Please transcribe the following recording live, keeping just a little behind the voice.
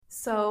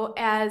So,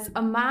 as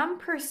a mom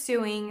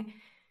pursuing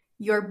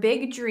your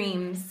big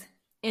dreams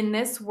in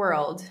this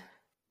world,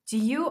 do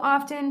you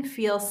often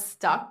feel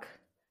stuck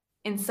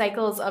in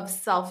cycles of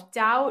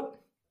self-doubt,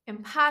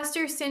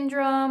 imposter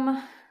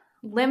syndrome,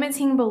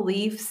 limiting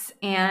beliefs,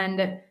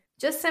 and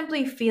just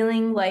simply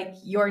feeling like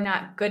you're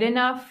not good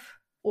enough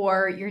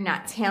or you're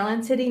not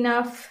talented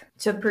enough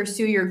to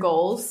pursue your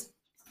goals?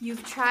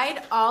 You've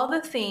tried all the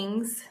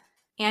things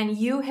and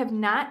you have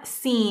not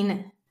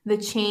seen the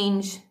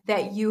change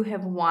that you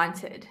have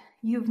wanted.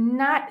 You've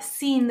not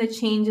seen the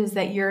changes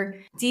that you're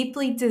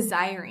deeply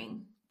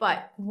desiring.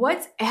 But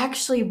what's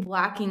actually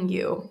blocking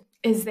you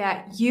is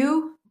that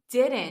you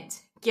didn't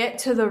get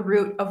to the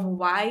root of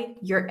why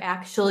you're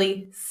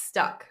actually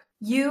stuck.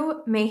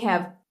 You may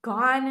have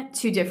gone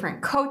to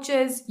different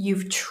coaches,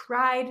 you've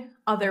tried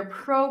other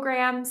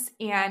programs,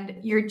 and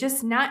you're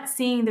just not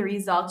seeing the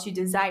results you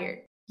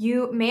desired.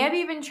 You may have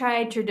even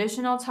tried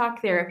traditional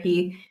talk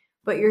therapy,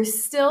 but you're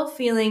still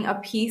feeling a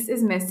piece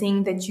is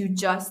missing that you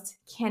just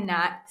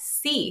cannot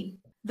see.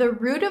 The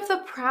root of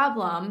the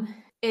problem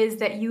is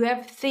that you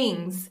have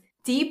things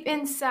deep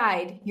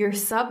inside your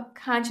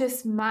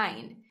subconscious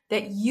mind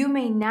that you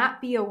may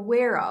not be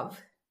aware of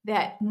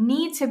that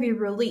need to be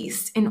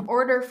released in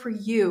order for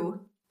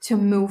you to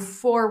move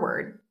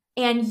forward.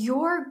 And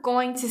you're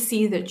going to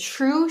see the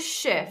true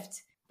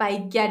shift by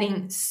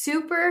getting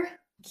super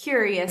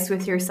curious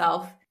with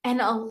yourself and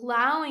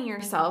allowing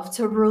yourself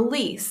to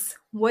release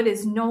what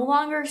is no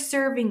longer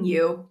serving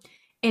you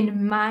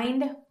in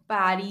mind,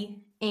 body,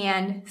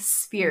 and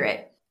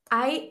spirit.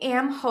 I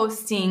am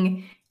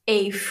hosting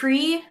a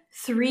free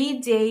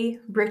 3-day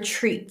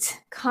retreat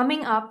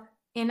coming up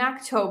in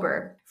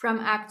October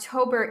from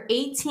October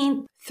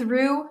 18th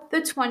through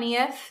the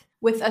 20th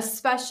with a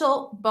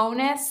special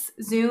bonus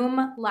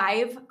Zoom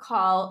live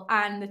call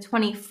on the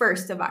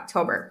 21st of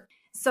October.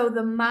 So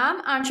the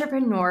Mom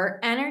Entrepreneur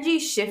Energy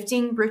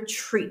Shifting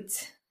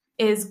Retreat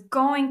is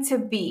going to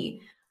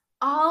be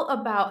all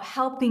about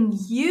helping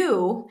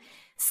you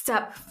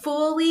step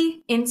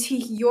fully into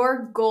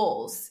your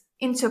goals,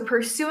 into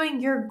pursuing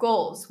your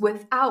goals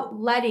without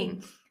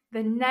letting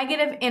the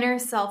negative inner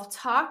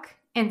self-talk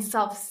and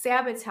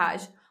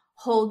self-sabotage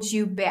hold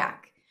you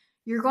back.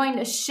 You're going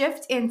to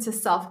shift into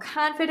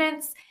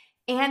self-confidence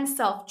and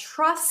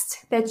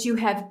self-trust that you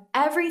have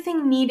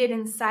everything needed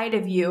inside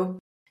of you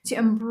to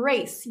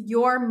embrace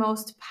your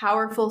most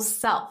powerful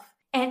self.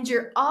 And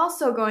you're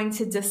also going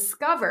to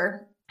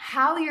discover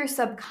how your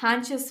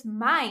subconscious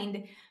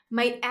mind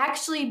might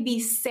actually be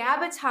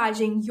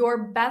sabotaging your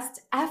best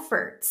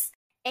efforts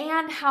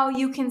and how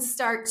you can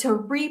start to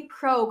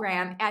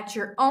reprogram at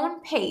your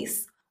own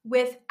pace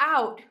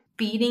without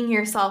beating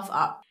yourself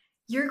up.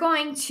 You're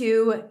going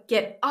to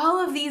get all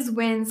of these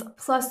wins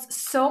plus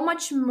so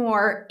much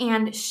more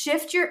and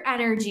shift your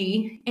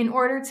energy in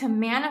order to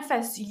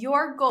manifest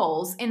your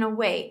goals in a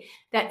way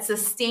that's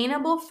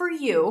sustainable for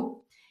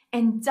you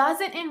and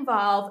doesn't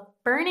involve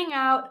burning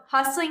out,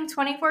 hustling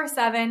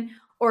 24/7,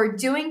 or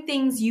doing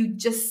things you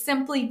just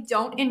simply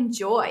don't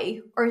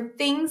enjoy or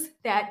things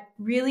that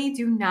really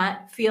do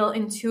not feel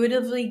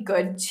intuitively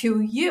good to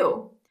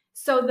you.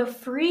 So the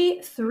free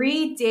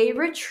 3-day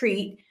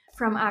retreat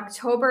from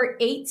October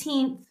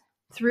 18th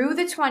through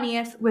the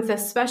 20th with a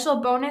special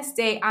bonus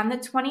day on the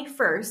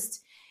 21st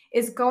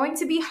is going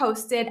to be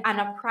hosted on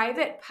a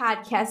private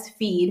podcast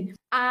feed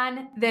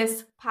on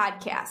this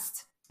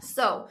podcast.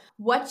 So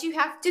what you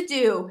have to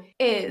do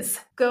is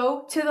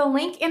go to the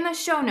link in the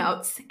show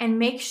notes and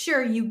make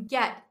sure you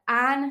get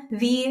on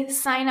the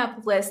sign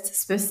up list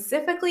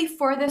specifically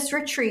for this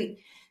retreat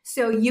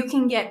so you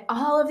can get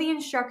all of the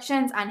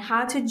instructions on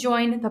how to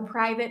join the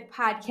private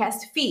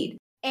podcast feed.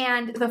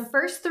 And the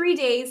first 3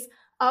 days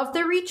of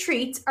the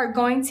retreat are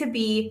going to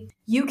be,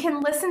 you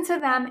can listen to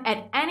them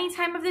at any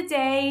time of the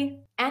day,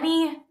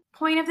 any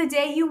point of the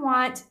day you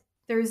want.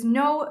 There's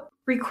no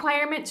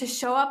requirement to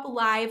show up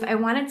live. I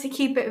wanted to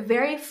keep it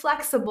very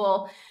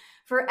flexible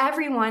for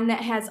everyone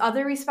that has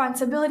other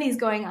responsibilities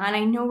going on.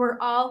 I know we're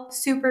all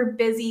super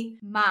busy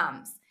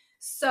moms.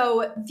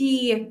 So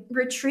the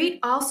retreat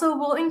also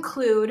will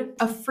include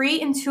a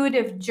free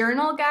intuitive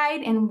journal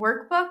guide and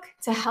workbook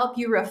to help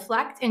you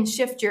reflect and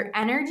shift your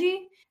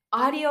energy,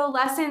 audio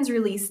lessons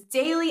released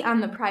daily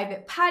on the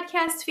private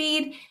podcast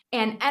feed,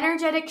 and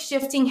energetic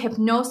shifting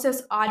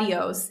hypnosis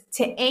audios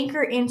to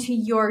anchor into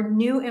your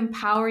new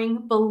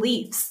empowering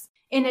beliefs.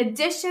 In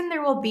addition,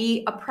 there will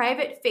be a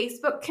private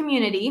Facebook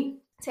community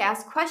to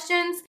ask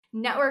questions,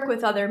 network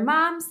with other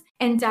moms,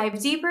 and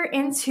dive deeper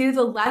into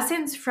the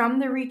lessons from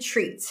the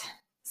retreat.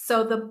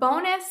 So the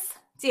bonus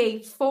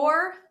day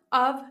 4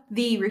 of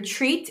the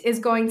retreat is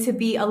going to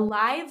be a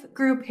live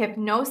group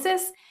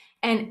hypnosis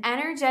and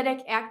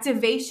energetic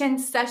activation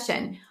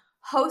session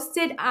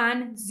hosted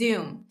on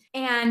Zoom.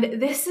 And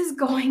this is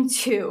going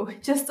to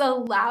just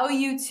allow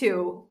you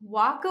to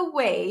walk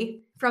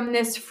away from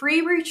this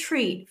free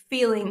retreat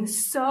feeling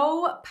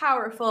so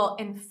powerful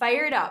and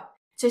fired up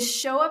to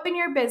show up in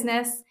your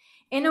business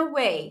in a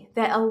way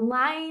that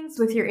aligns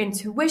with your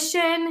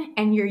intuition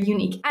and your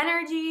unique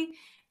energy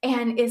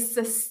and is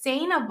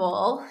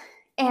sustainable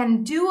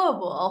and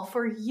doable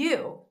for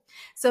you.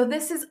 So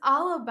this is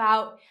all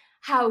about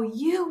how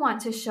you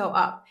want to show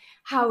up,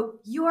 how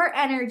your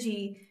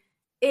energy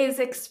is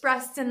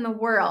expressed in the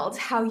world,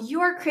 how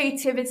your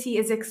creativity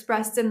is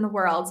expressed in the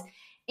world.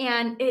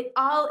 And it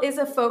all is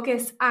a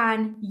focus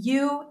on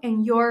you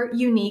and your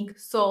unique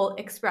soul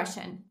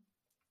expression.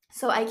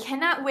 So I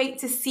cannot wait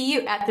to see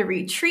you at the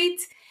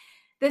retreat.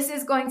 This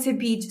is going to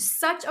be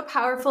such a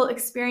powerful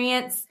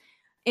experience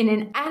in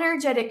an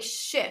energetic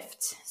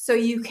shift so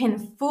you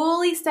can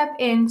fully step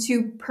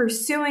into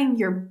pursuing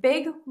your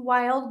big,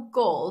 wild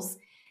goals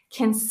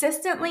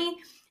consistently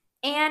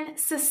and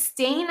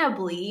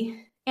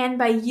sustainably, and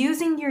by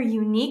using your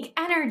unique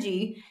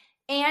energy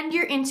and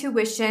your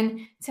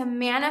intuition to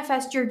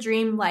manifest your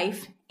dream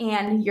life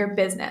and your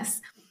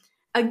business.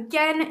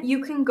 Again,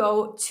 you can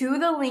go to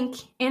the link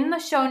in the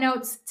show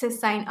notes to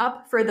sign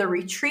up for the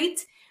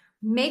retreat.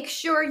 Make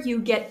sure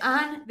you get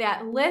on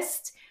that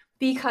list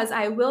because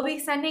I will be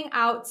sending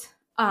out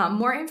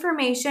more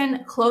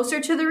information closer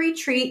to the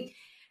retreat,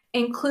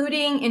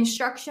 including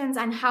instructions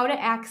on how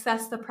to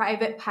access the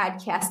private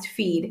podcast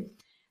feed.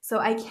 So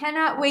I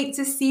cannot wait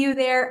to see you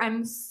there.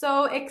 I'm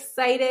so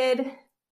excited